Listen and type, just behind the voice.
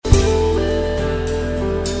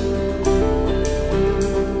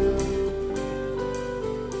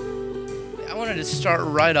start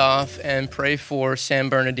right off and pray for San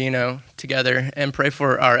Bernardino together and pray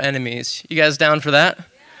for our enemies. You guys down for that?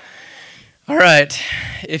 All right.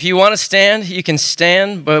 If you want to stand, you can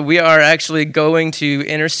stand, but we are actually going to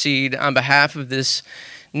intercede on behalf of this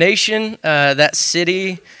nation, that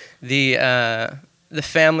city, the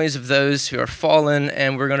families of those who are fallen,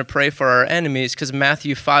 and we're going to pray for our enemies because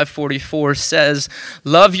Matthew 5:44 says,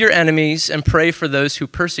 "Love your enemies and pray for those who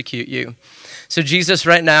persecute you." So Jesus,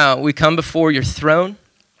 right now, we come before your throne.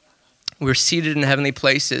 We're seated in heavenly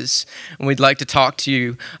places, and we'd like to talk to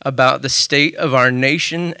you about the state of our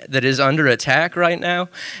nation that is under attack right now.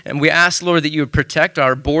 And we ask, Lord, that you would protect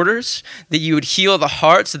our borders, that you would heal the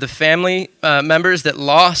hearts of the family members that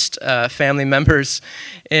lost family members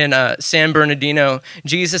in San Bernardino.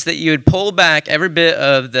 Jesus, that you would pull back every bit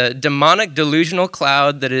of the demonic delusional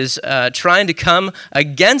cloud that is trying to come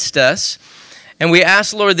against us. And we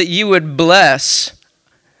ask, Lord, that you would bless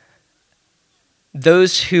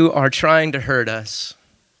those who are trying to hurt us.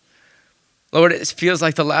 Lord, it feels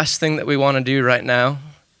like the last thing that we want to do right now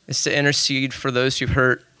is to intercede for those who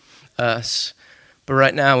hurt us. But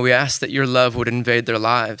right now, we ask that your love would invade their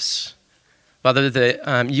lives. Father,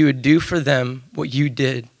 that you would do for them what you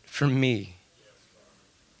did for me.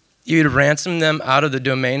 You would ransom them out of the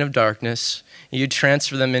domain of darkness. You'd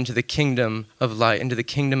transfer them into the kingdom of light, into the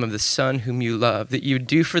kingdom of the Son whom you love. That you'd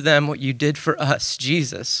do for them what you did for us,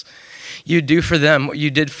 Jesus. You'd do for them what you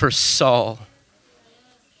did for Saul.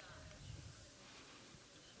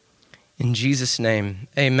 In Jesus' name,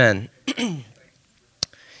 amen.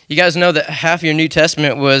 You guys know that half your New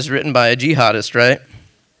Testament was written by a jihadist, right?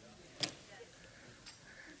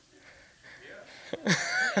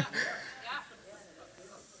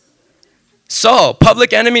 Saul,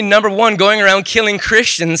 public enemy number one, going around killing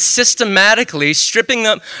Christians systematically, stripping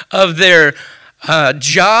them of their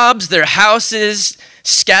jobs, their houses,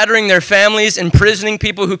 scattering their families, imprisoning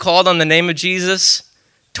people who called on the name of Jesus,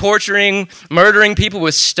 torturing, murdering people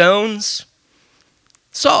with stones.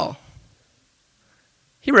 Saul,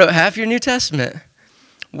 he wrote half your New Testament.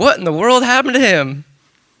 What in the world happened to him?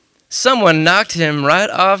 Someone knocked him right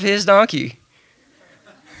off his donkey.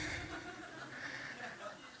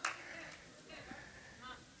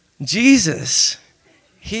 Jesus,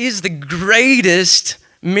 he's the greatest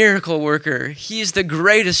miracle worker. He's the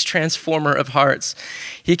greatest transformer of hearts.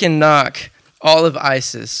 He can knock all of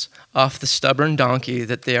ISIS off the stubborn donkey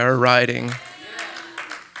that they are riding.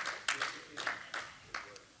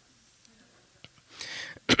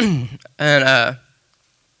 And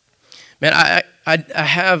man, I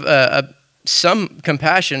have some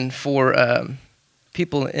compassion for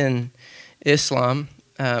people in Islam.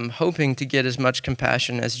 Hoping to get as much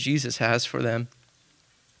compassion as Jesus has for them.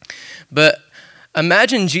 But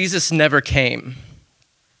imagine Jesus never came.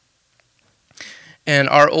 And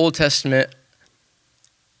our Old Testament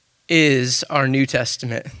is our New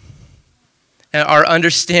Testament. And our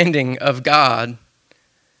understanding of God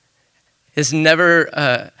has never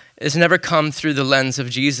come through the lens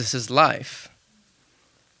of Jesus' life.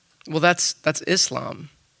 Well, that's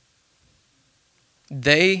Islam.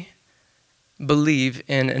 They believe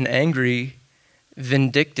in an angry,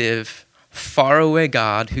 vindictive, faraway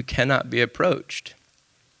God who cannot be approached.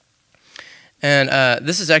 And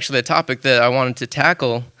this is actually a topic that I wanted to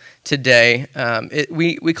tackle today.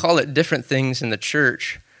 We call it different things in the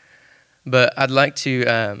church, but I'd like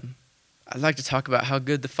to talk about how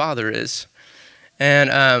good the Father is.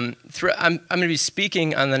 And I'm going to be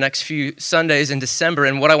speaking on the next few Sundays in December,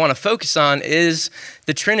 and what I want to focus on is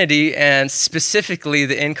the Trinity, and specifically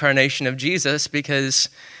the incarnation of Jesus, because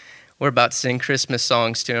we're about to sing Christmas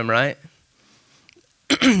songs to him, right?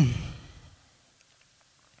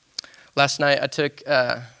 Last night I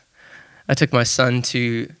took my son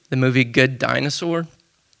to the movie Good Dinosaur.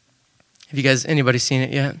 Have anybody seen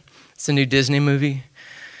it yet? It's a new Disney movie.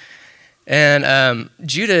 And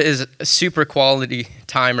Judah is a super quality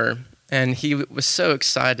timer, and he was so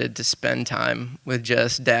excited to spend time with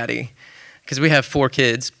just Daddy, because we have 4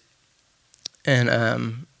 kids, and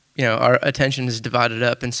our attention is divided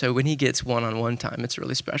up, and so when he gets one-on-one time, it's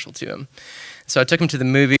really special to him. So I took him to the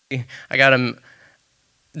movie. I got him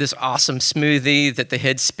this awesome smoothie that they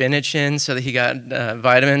hid spinach in, so that he got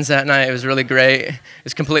vitamins that night. It was really great. It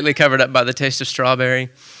was completely covered up by the taste of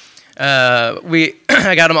strawberry.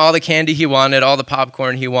 I got him all the candy he wanted, all the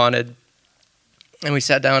popcorn he wanted, and we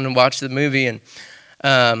sat down and watched the movie. And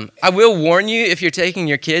I will warn you, if you're taking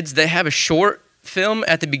your kids, they have a short film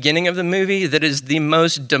at the beginning of the movie that is the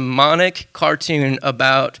most demonic cartoon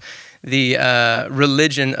about the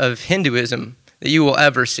religion of Hinduism that you will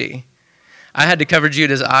ever see. I had to cover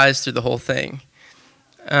Judah's eyes through the whole thing.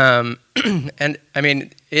 And I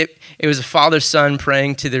mean, it was a father-son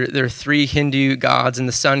praying to their three Hindu gods, and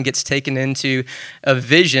the son gets taken into a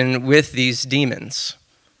vision with these demons.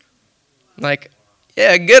 Like,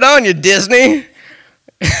 yeah, good on you, Disney.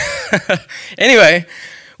 Anyway,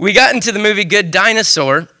 we got into the movie Good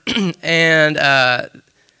Dinosaur, and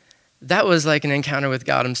that was like an encounter with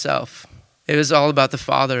God himself. It was all about the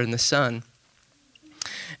Father and the Son.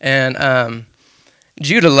 And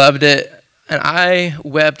Judah loved it. And I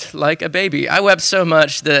wept like a baby. I wept so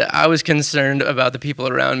much that I was concerned about the people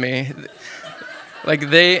around me.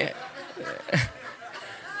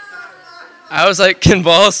 I was like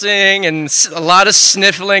convulsing and a lot of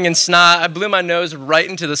sniffling and snot. I blew my nose right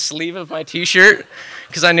into the sleeve of my t-shirt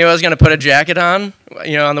because I knew I was going to put a jacket on,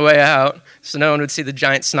 on the way out, so no one would see the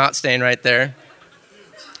giant snot stain right there.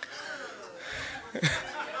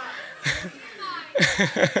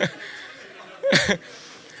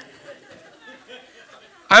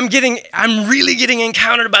 I'm really getting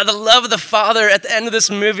encountered by the love of the Father at the end of this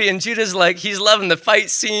movie, and Judah's like, he's loving the fight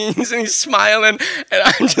scenes, and he's smiling, and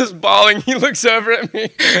I'm just bawling. He looks over at me.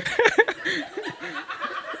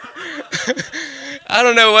 I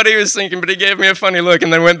don't know what he was thinking, but he gave me a funny look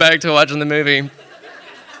and then went back to watching the movie.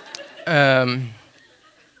 A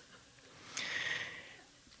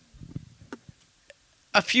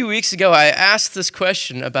few weeks ago, I asked this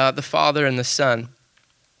question about the Father and the Son.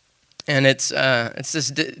 And it's this: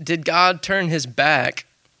 did God turn his back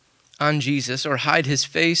on Jesus or hide his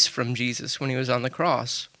face from Jesus when he was on the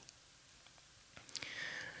cross?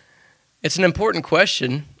 It's an important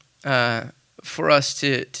question for us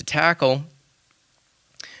to tackle,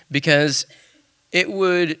 because it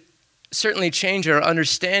would certainly change our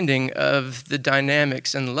understanding of the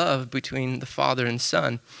dynamics and love between the Father and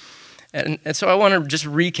Son. And so I want to just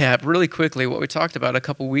recap really quickly what we talked about a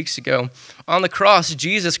couple weeks ago. On the cross,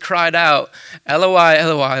 Jesus cried out, "Eloi,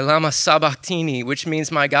 Eloi, lama sabachthani," which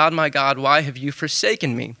means, my God, why have you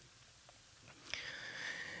forsaken me?"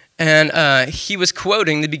 And he was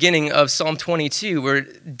quoting the beginning of Psalm 22, where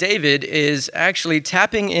David is actually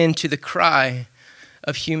tapping into the cry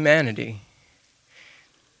of humanity.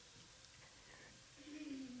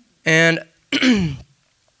 And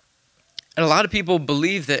a lot of people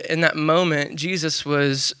believe that in that moment, Jesus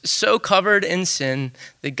was so covered in sin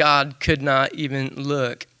that God could not even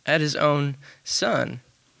look at his own Son.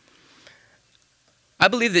 I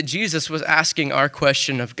believe that Jesus was asking our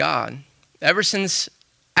question of God ever since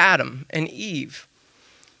Adam and Eve.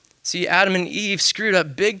 See, Adam and Eve screwed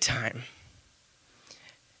up big time.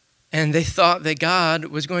 And they thought that God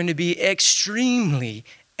was going to be extremely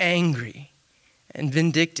angry and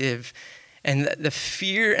vindictive. And the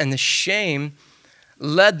fear and the shame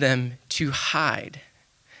led them to hide.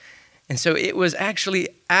 And so it was actually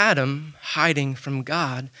Adam hiding from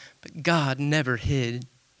God, but God never hid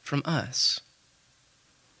from us.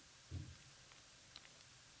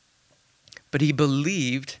 But he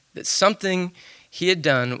believed that something he had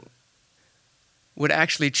done would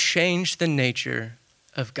actually change the nature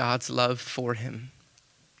of God's love for him.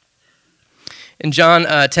 In John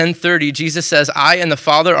 10:30, Jesus says, "I and the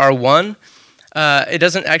Father are one." It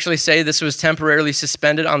doesn't actually say this was temporarily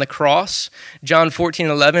suspended on the cross. John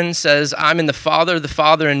 14:11 says, "I'm in the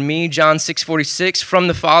Father in me." John 6:46, "from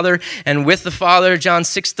the Father and with the Father." John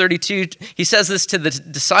 6:32, he says this to the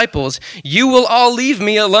disciples, "You will all leave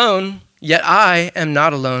me alone, yet I am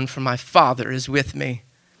not alone, for my Father is with me."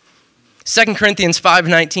 2 Corinthians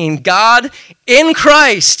 5:19, God in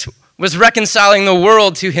Christ was reconciling the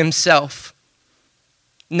world to himself,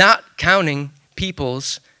 not counting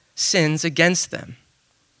people's sins against them.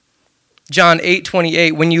 John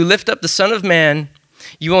 8:28, "When you lift up the Son of Man,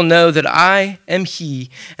 you will know that I am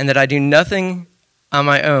he, and that I do nothing on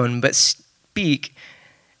my own, but speak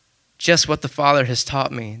just what the Father has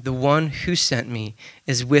taught me. The one who sent me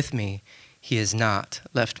is with me. He has not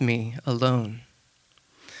left me alone."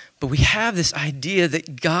 But we have this idea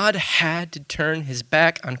that God had to turn his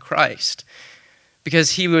back on Christ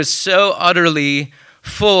because he was so utterly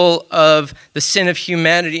full of the sin of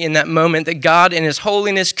humanity in that moment that God in his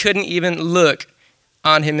holiness couldn't even look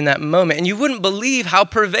on him in that moment. And you wouldn't believe how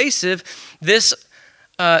pervasive this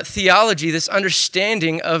theology, this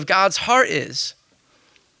understanding of God's heart is.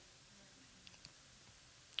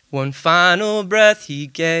 One final breath he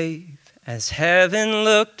gave as heaven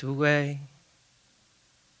looked away.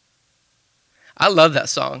 I love that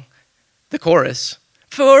song, the chorus.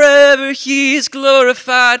 Forever he is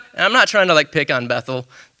glorified. And I'm not trying to pick on Bethel.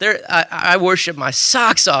 I worship my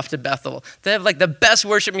socks off to Bethel. They have the best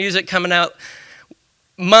worship music coming out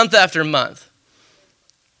month after month.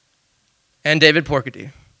 And David Porcady,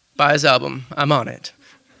 buy his album, I'm on it.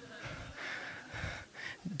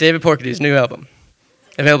 David Porcady's new album,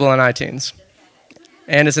 available on iTunes,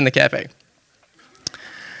 and it's in the cafe.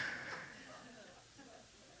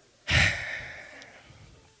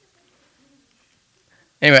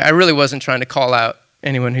 Anyway, I really wasn't trying to call out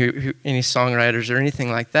anyone any songwriters or anything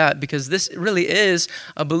like that, because this really is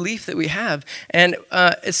a belief that we have, and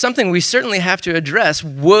it's something we certainly have to address.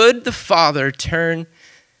 Would the Father turn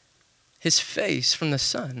his face from the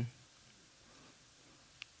Son?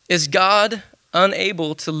 Is God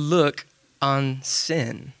unable to look on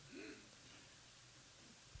sin?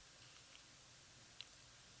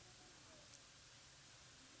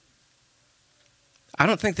 I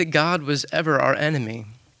don't think that God was ever our enemy.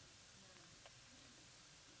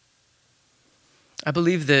 I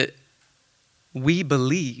believe that we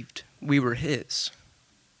believed we were his.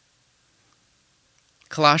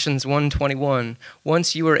 Colossians 1:21,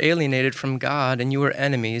 once you were alienated from God and you were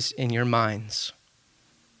enemies in your minds.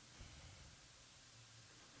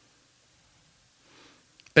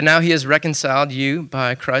 But now he has reconciled you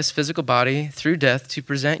by Christ's physical body through death to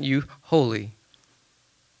present you holy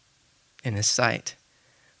in his sight,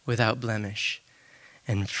 without blemish,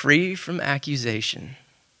 and free from accusation.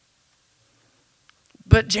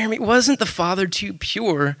 But Jeremy, wasn't the Father too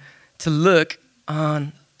pure to look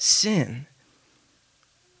on sin?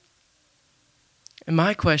 And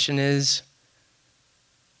my question is,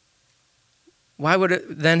 why would it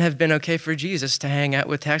then have been okay for Jesus to hang out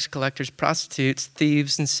with tax collectors, prostitutes,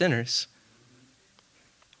 thieves, and sinners?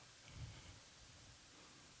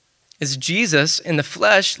 Is Jesus in the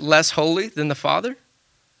flesh less holy than the Father?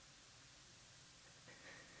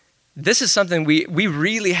 This is something we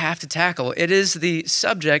really have to tackle. It is the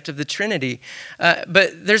subject of the Trinity.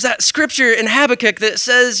 But there's that scripture in Habakkuk that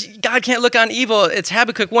says God can't look on evil. It's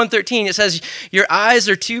Habakkuk 1:13. It says, your eyes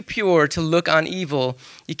are too pure to look on evil.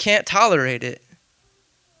 You can't tolerate it.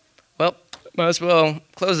 Well, might as well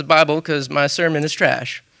close the Bible because my sermon is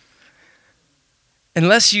trash.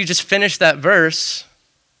 Unless you just finish that verse,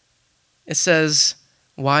 it says,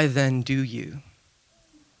 why then do you?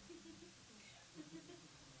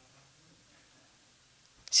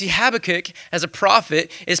 See, Habakkuk, as a prophet,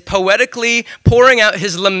 is poetically pouring out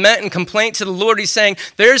his lament and complaint to the Lord. He's saying,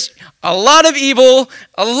 there's a lot of evil,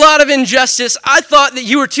 a lot of injustice. I thought that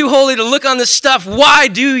you were too holy to look on this stuff. Why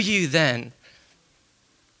do you then?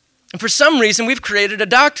 And for some reason, we've created a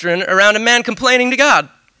doctrine around a man complaining to God.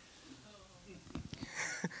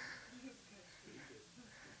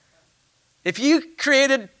 If you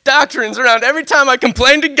created doctrines around every time I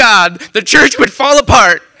complained to God, the church would fall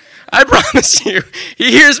apart. I promise you,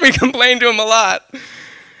 he hears me complain to him a lot.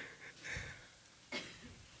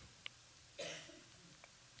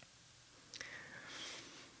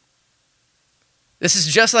 This is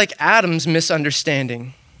just like Adam's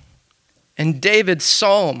misunderstanding and David's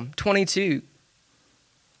Psalm 22.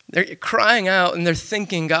 They're crying out and they're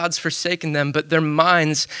thinking God's forsaken them, but their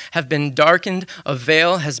minds have been darkened, a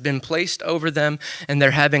veil has been placed over them, and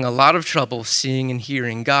they're having a lot of trouble seeing and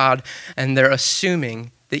hearing God, and they're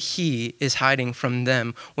assuming that he is hiding from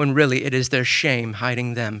them, when really it is their shame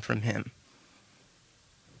hiding them from him.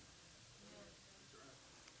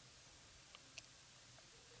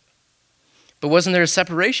 But wasn't there a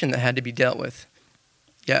separation that had to be dealt with?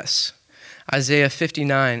 Yes. Isaiah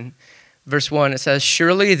 59, verse 1, it says,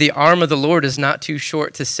 surely the arm of the Lord is not too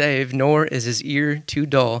short to save, nor is his ear too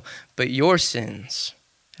dull, but your sins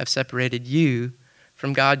have separated you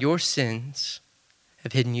from God. Your sins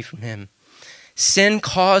have hidden you from him. Sin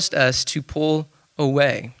caused us to pull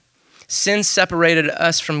away. Sin separated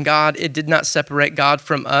us from God. It did not separate God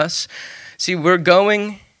from us. See,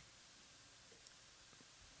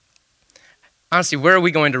 honestly, where are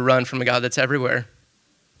we going to run from a God that's everywhere?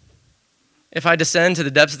 If I descend to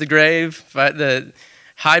the depths of the grave, if I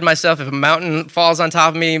hide myself, if a mountain falls on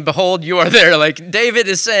top of me, behold, you are there. Like David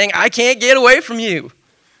is saying, I can't get away from you.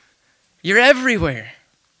 You're everywhere.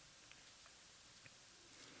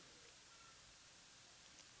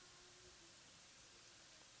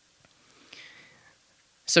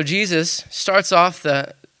 So Jesus starts off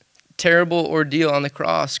the terrible ordeal on the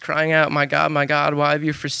cross, crying out, my God, why have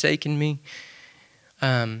you forsaken me?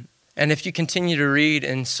 And if you continue to read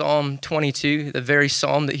in Psalm 22, the very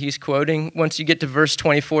psalm that he's quoting, once you get to verse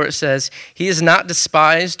 24, it says, he has not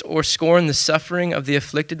despised or scorned the suffering of the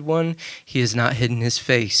afflicted one. He has not hidden his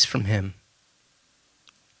face from him,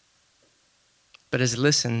 but has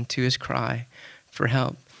listened to his cry for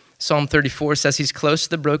help. Psalm 34 says he's close to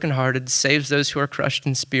the brokenhearted, saves those who are crushed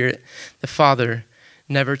in spirit. The Father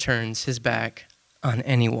never turns his back on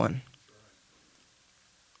anyone.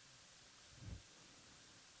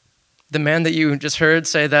 The man that you just heard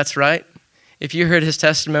say, that's right, if you heard his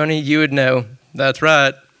testimony, you would know, that's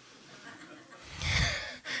right.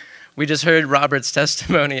 We just heard Robert's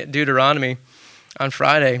testimony at Deuteronomy on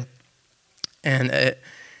Friday, and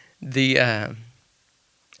the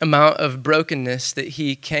amount of brokenness that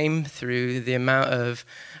he came through, the amount of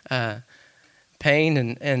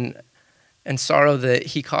pain and sorrow that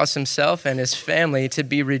he caused himself and his family to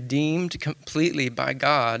be redeemed completely by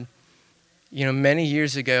God, many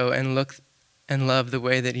years ago, and look and love the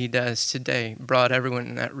way that he does today, brought everyone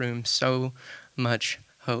in that room so much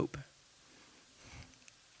hope.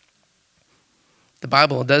 The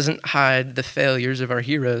Bible doesn't hide the failures of our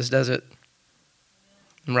heroes, does it?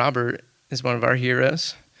 And Robert is one of our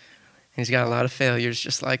heroes. He's got a lot of failures,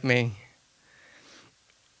 just like me.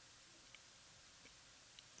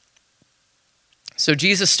 So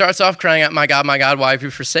Jesus starts off crying out, my God, why have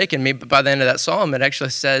you forsaken me? But by the end of that psalm, it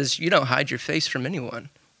actually says, you don't hide your face from anyone.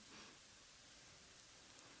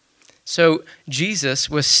 So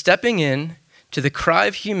Jesus was stepping in to the cry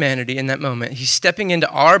of humanity in that moment. He's stepping into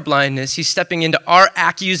our blindness. He's stepping into our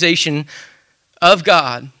accusation of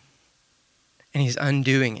God, and he's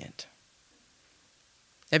undoing it.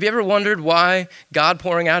 Have you ever wondered why God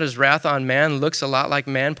pouring out his wrath on man looks a lot like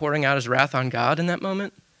man pouring out his wrath on God in that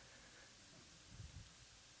moment?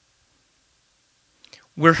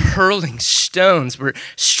 We're hurling stones. We're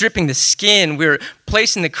stripping the skin. We're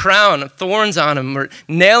placing the crown of thorns on him. We're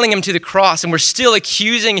nailing him to the cross, and we're still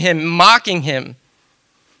accusing him, mocking him.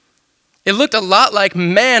 It looked a lot like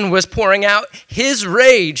man was pouring out his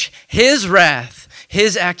rage, his wrath,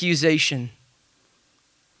 his accusation.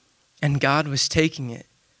 And God was taking it,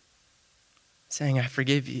 saying, I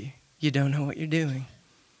forgive you. You don't know what you're doing.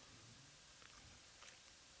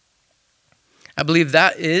 I believe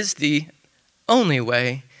that is the only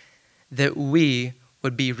way that we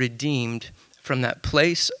would be redeemed from that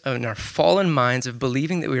place in our fallen minds of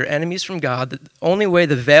believing that we are enemies from God. The only way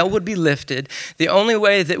the veil would be lifted, the only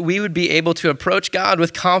way that we would be able to approach God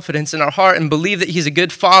with confidence in our heart and believe that he's a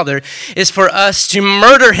good father is for us to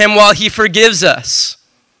murder him while he forgives us.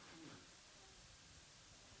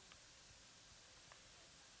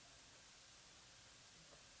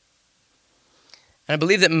 And I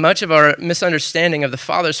believe that much of our misunderstanding of the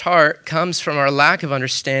Father's heart comes from our lack of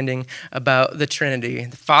understanding about the Trinity,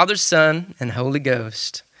 the Father, Son, and Holy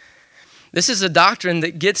Ghost. This is a doctrine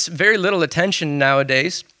that gets very little attention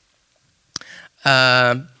nowadays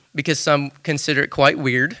because some consider it quite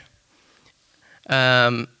weird.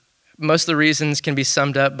 Most of the reasons can be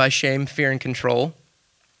summed up by shame, fear, and control.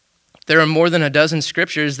 There are more than a dozen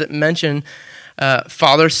scriptures that mention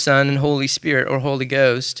Father, Son, and Holy Spirit, or Holy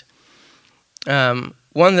Ghost.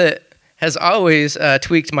 One that has always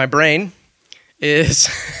tweaked my brain is,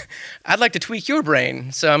 I'd like to tweak your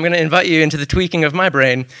brain, so I'm going to invite you into the tweaking of my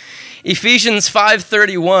brain. Ephesians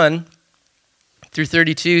 5:31 through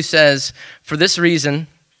 32 says, for this reason,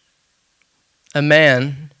 a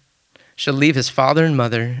man shall leave his father and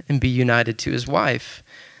mother and be united to his wife.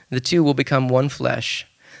 The two will become one flesh.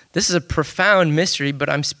 This is a profound mystery, but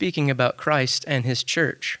I'm speaking about Christ and his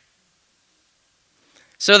church.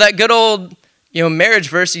 So that good old marriage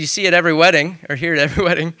verse you see at every wedding, or hear at every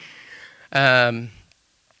wedding.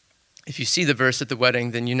 If you see the verse at the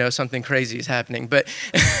wedding, then you know something crazy is happening. But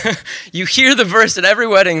you hear the verse at every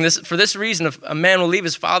wedding, for this reason, a man will leave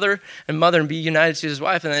his father and mother and be united to his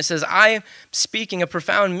wife. And it says, I'm speaking a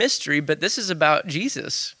profound mystery, but this is about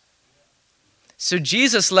Jesus. So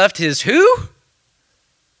Jesus left his who?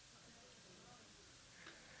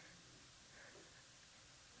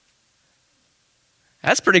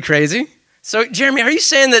 That's pretty crazy. So, Jeremy, are you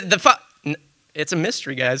saying that it's a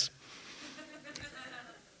mystery, guys.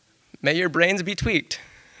 May your brains be tweaked.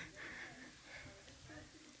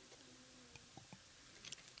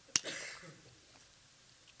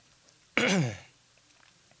 At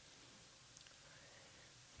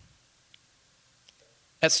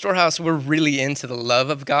Storehouse, we're really into the love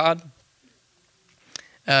of God.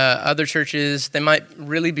 Other churches, they might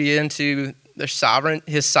really be into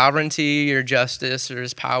his sovereignty or justice or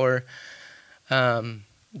his power.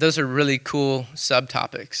 Those are really cool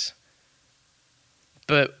subtopics.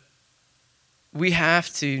 But we have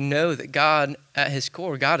to know that God, at his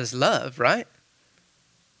core, God is love, right?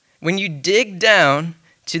 When you dig down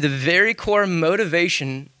to the very core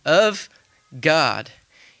motivation of God,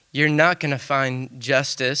 you're not going to find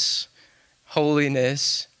justice,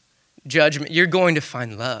 holiness, judgment. You're going to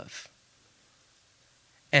find love.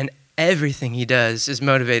 And everything he does is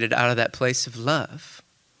motivated out of that place of love.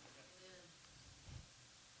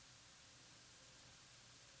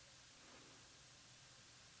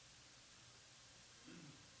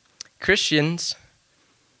 Christianity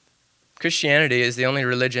is the only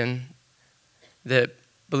religion that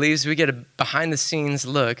believes we get a behind-the-scenes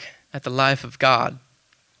look at the life of God.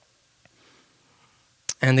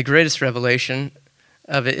 And the greatest revelation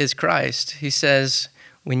of it is Christ. He says,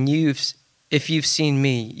 if you've seen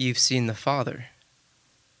me, you've seen the Father.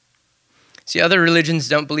 See, other religions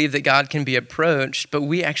don't believe that God can be approached, but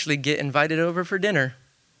we actually get invited over for dinner.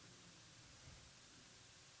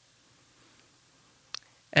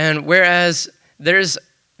 And whereas there's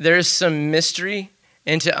some mystery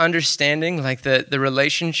into understanding, like the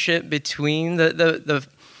relationship between the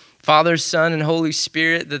Father, Son, and Holy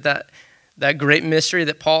Spirit, that great mystery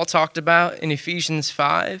that Paul talked about in Ephesians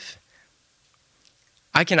 5,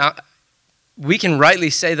 we can rightly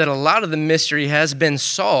say that a lot of the mystery has been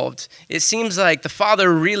solved. It seems like the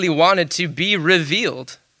Father really wanted to be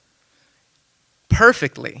revealed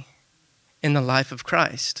perfectly in the life of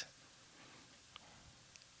Christ.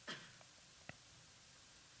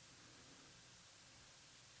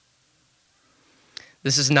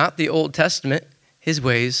 This is not the Old Testament. His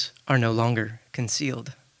ways are no longer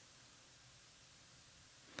concealed.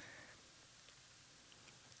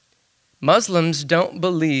 Muslims don't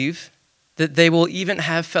believe that they will even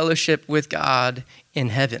have fellowship with God in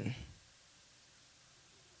heaven.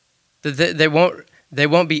 That they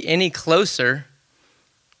won't be any closer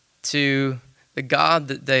to the God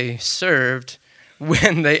that they served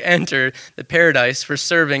when they enter the paradise for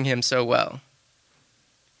serving him so well.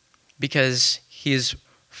 Because he is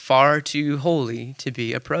far too holy to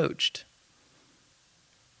be approached.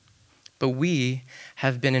 But we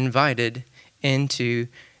have been invited into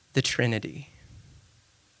the Trinity,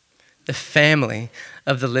 the family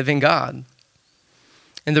of the living God.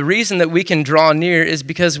 And the reason that we can draw near is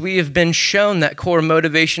because we have been shown that core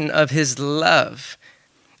motivation of his love.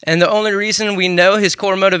 And the only reason we know his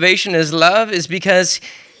core motivation is love is because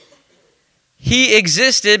he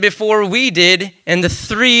existed before we did, and the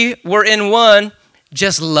three were in one,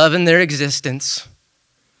 just loving their existence.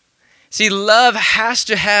 See, love has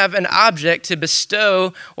to have an object to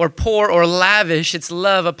bestow or pour or lavish its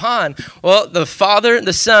love upon. Well, the Father,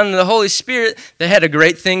 the Son, and the Holy Spirit, they had a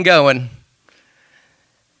great thing going.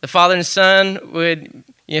 The Father and Son would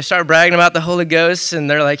start bragging about the Holy Ghost, and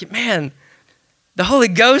they're like, man, the Holy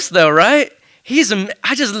Ghost though, right?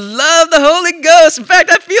 I just love the Holy Ghost. In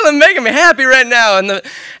fact, I feel him making me happy right now.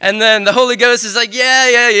 And then the Holy Ghost is like,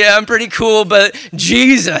 yeah, I'm pretty cool, but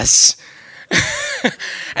Jesus.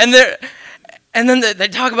 and then they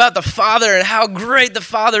talk about the Father and how great the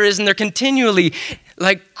Father is, and they're continually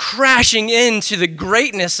like crashing into the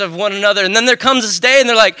greatness of one another. And then there comes this day, and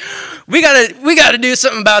they're like, we gotta do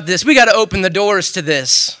something about this. We gotta open the doors to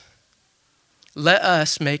this. Let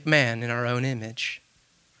us make man in our own image.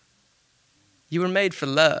 You were made for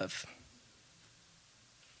love.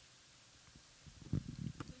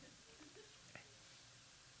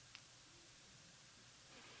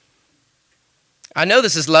 I know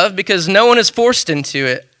this is love because no one is forced into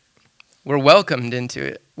it. We're welcomed into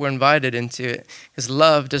it. We're invited into it. Because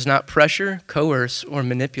love does not pressure, coerce, or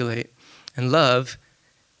manipulate. And love,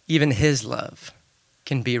 even his love,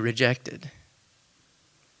 can be rejected.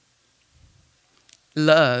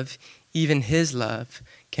 Love, even his love,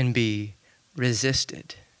 can be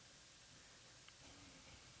resisted.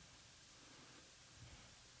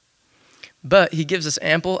 But he gives us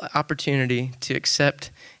ample opportunity to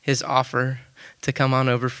accept his offer to come on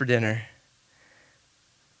over for dinner.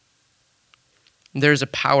 There's a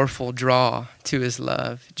powerful draw to his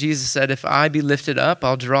love. Jesus said, if I be lifted up,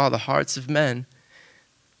 I'll draw the hearts of men.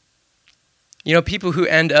 You know, people who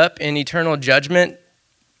end up in eternal judgment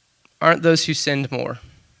aren't those who sinned more.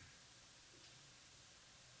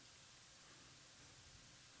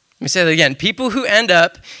 Let me say that again. People who end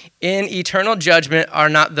up in eternal judgment are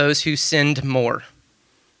not those who sinned more.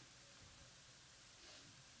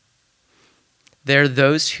 They're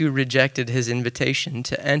those who rejected his invitation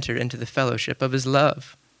to enter into the fellowship of his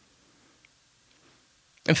love.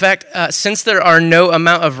 In fact, since there are no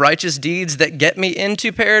amount of righteous deeds that get me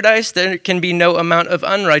into paradise, there can be no amount of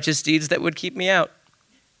unrighteous deeds that would keep me out.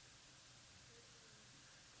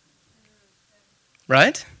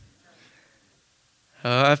 Right?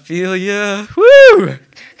 Oh, I feel you. Woo!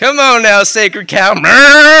 Come on now, sacred cow.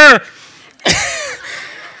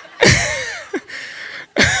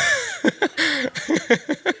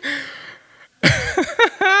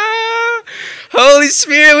 Holy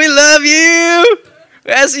Spirit, we love you.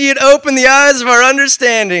 We ask you to open the eyes of our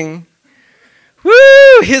understanding.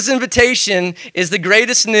 Woo! His invitation is the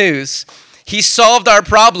greatest news. He solved our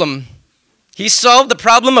problem. He solved the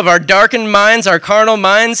problem of our darkened minds, our carnal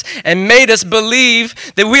minds, and made us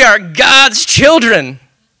believe that we are God's children.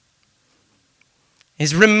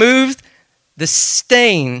 He's removed the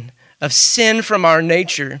stain of sin from our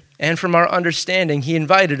nature and from our understanding, he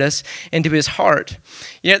invited us into his heart.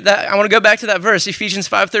 I want to go back to that verse, Ephesians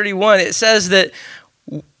 5:31. It says that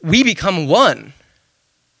we become one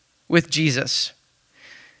with Jesus,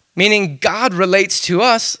 meaning God relates to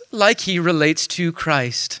us like he relates to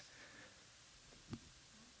Christ.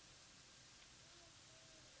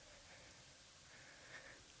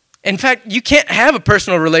 In fact, you can't have a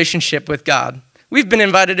personal relationship with God. We've been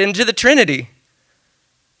invited into the Trinity.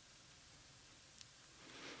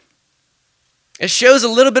 It shows a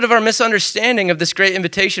little bit of our misunderstanding of this great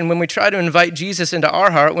invitation when we try to invite Jesus into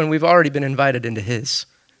our heart when we've already been invited into his.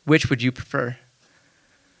 Which would you prefer?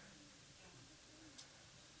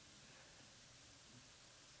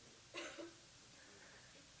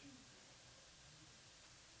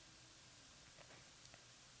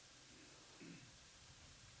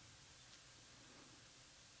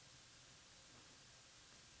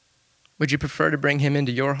 Would you prefer to bring him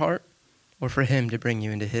into your heart or for him to bring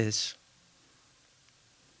you into his?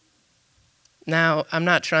 Now, I'm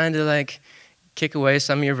not trying to kick away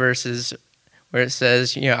some of your verses where it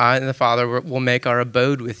says, I and the Father will make our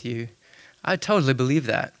abode with you. I totally believe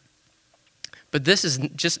that. But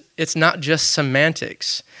it's not just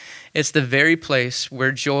semantics. It's the very place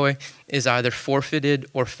where joy is either forfeited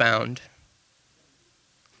or found.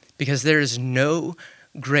 Because there is no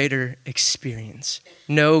greater experience,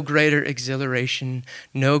 no greater exhilaration,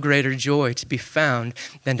 no greater joy to be found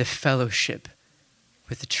than to fellowship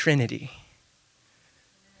with the Trinity.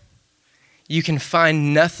 You can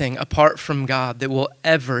find nothing apart from God that will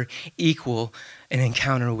ever equal an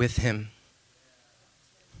encounter with him.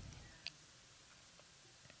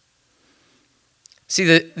 See,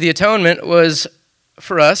 the atonement was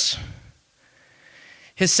for us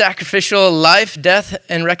his sacrificial life, death,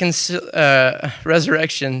 and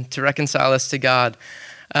resurrection to reconcile us to God.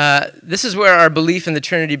 This is where our belief in the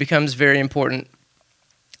Trinity becomes very important.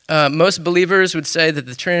 Most believers would say that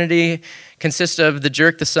the Trinity consists of the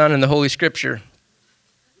Jerk, the Son, and the Holy Scripture.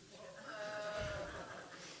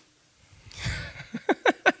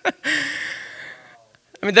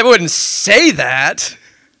 I mean, they wouldn't say that.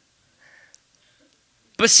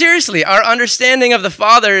 But seriously, our understanding of the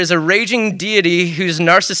Father is a raging deity whose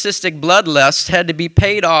narcissistic bloodlust had to be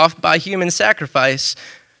paid off by human sacrifice.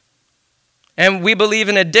 And we believe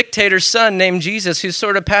in a dictator's son named Jesus who's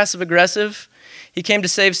sort of passive-aggressive. He came to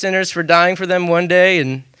save sinners for dying for them one day,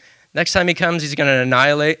 and next time he comes, he's going to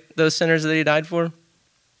annihilate those sinners that he died for.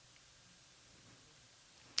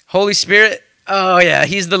 Holy Spirit, oh yeah,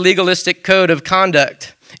 he's the legalistic code of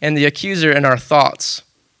conduct and the accuser in our thoughts,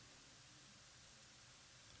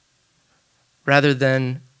 rather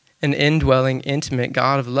than an indwelling, intimate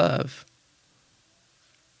God of love.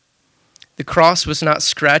 The cross was not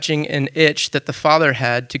scratching an itch that the Father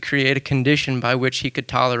had to create a condition by which he could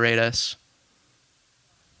tolerate us.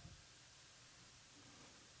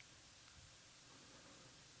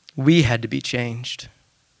 We had to be changed.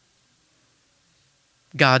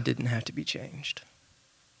 God didn't have to be changed.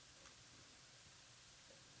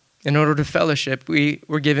 In order to fellowship, we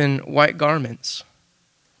were given white garments.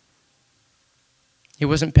 He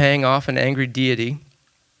wasn't paying off an angry deity.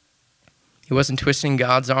 He wasn't twisting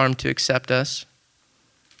God's arm to accept us.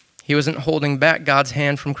 He wasn't holding back God's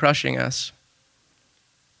hand from crushing us.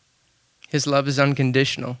 His love is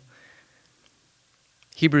unconditional.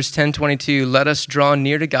 Hebrews 10:22, let us draw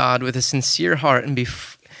near to God with a sincere heart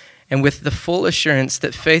and with the full assurance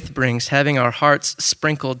that faith brings, having our hearts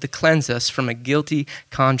sprinkled to cleanse us from a guilty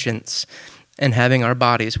conscience and having our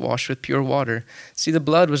bodies washed with pure water. See, the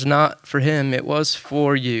blood was not for him, it was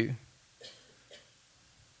for you.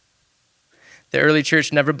 The early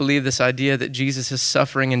church never believed this idea that Jesus'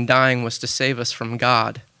 suffering and dying was to save us from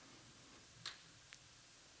God.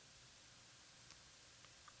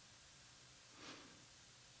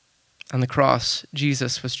 On the cross,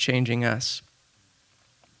 Jesus was changing us.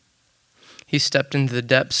 He stepped into the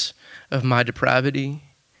depths of my depravity,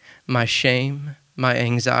 my shame, my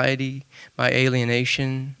anxiety, my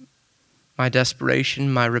alienation, my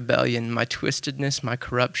desperation, my rebellion, my twistedness, my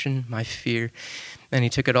corruption, my fear. And he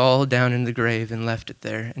took it all down in the grave and left it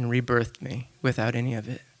there and rebirthed me without any of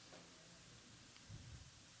it.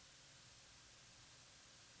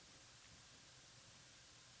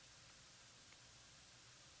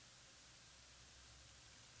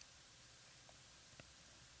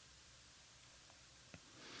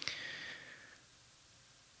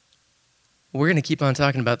 We're going to keep on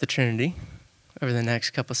talking about the Trinity over the next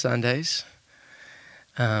couple Sundays.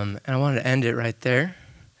 And I wanted to end it right there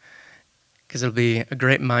because it'll be a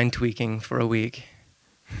great mind tweaking for a week.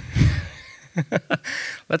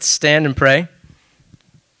 Let's stand and pray.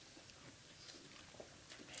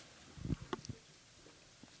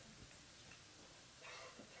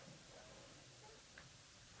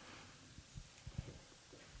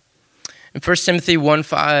 In 1 Timothy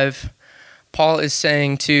 1:5, Paul is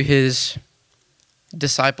saying to his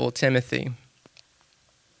disciple Timothy,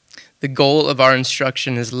 the goal of our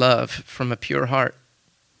instruction is love from a pure heart.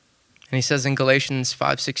 And he says in Galatians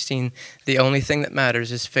 5:16, the only thing that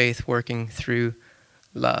matters is faith working through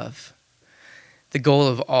love. The goal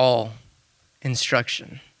of all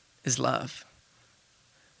instruction is love.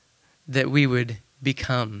 That we would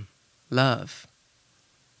become love.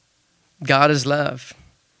 God is love.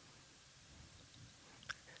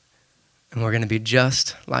 And we're going to be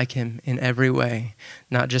just like him in every way,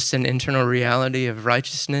 not just an internal reality of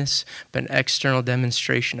righteousness, but an external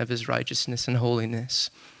demonstration of his righteousness and holiness.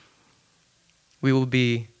 We will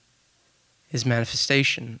be his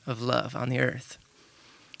manifestation of love on the earth.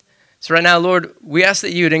 So right now, Lord, we ask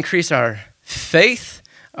that you would increase our faith,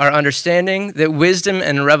 our understanding, that wisdom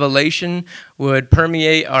and revelation would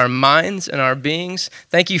permeate our minds and our beings.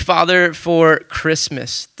 Thank you, Father, for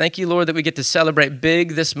Christmas. Thank you, Lord, that we get to celebrate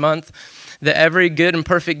big this month, that every good and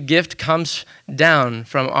perfect gift comes down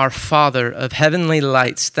from our Father of heavenly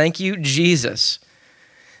lights. Thank you, Jesus,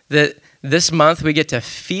 that this month we get to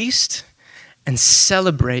feast and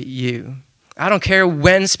celebrate you. I don't care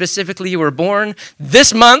when specifically you were born.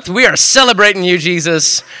 This month we are celebrating you,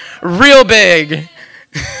 Jesus, real big.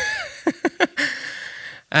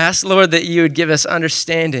 I ask, Lord, that you would give us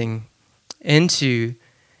understanding into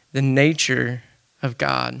the nature of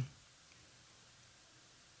God.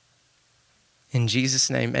 In Jesus'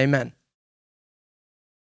 name, amen.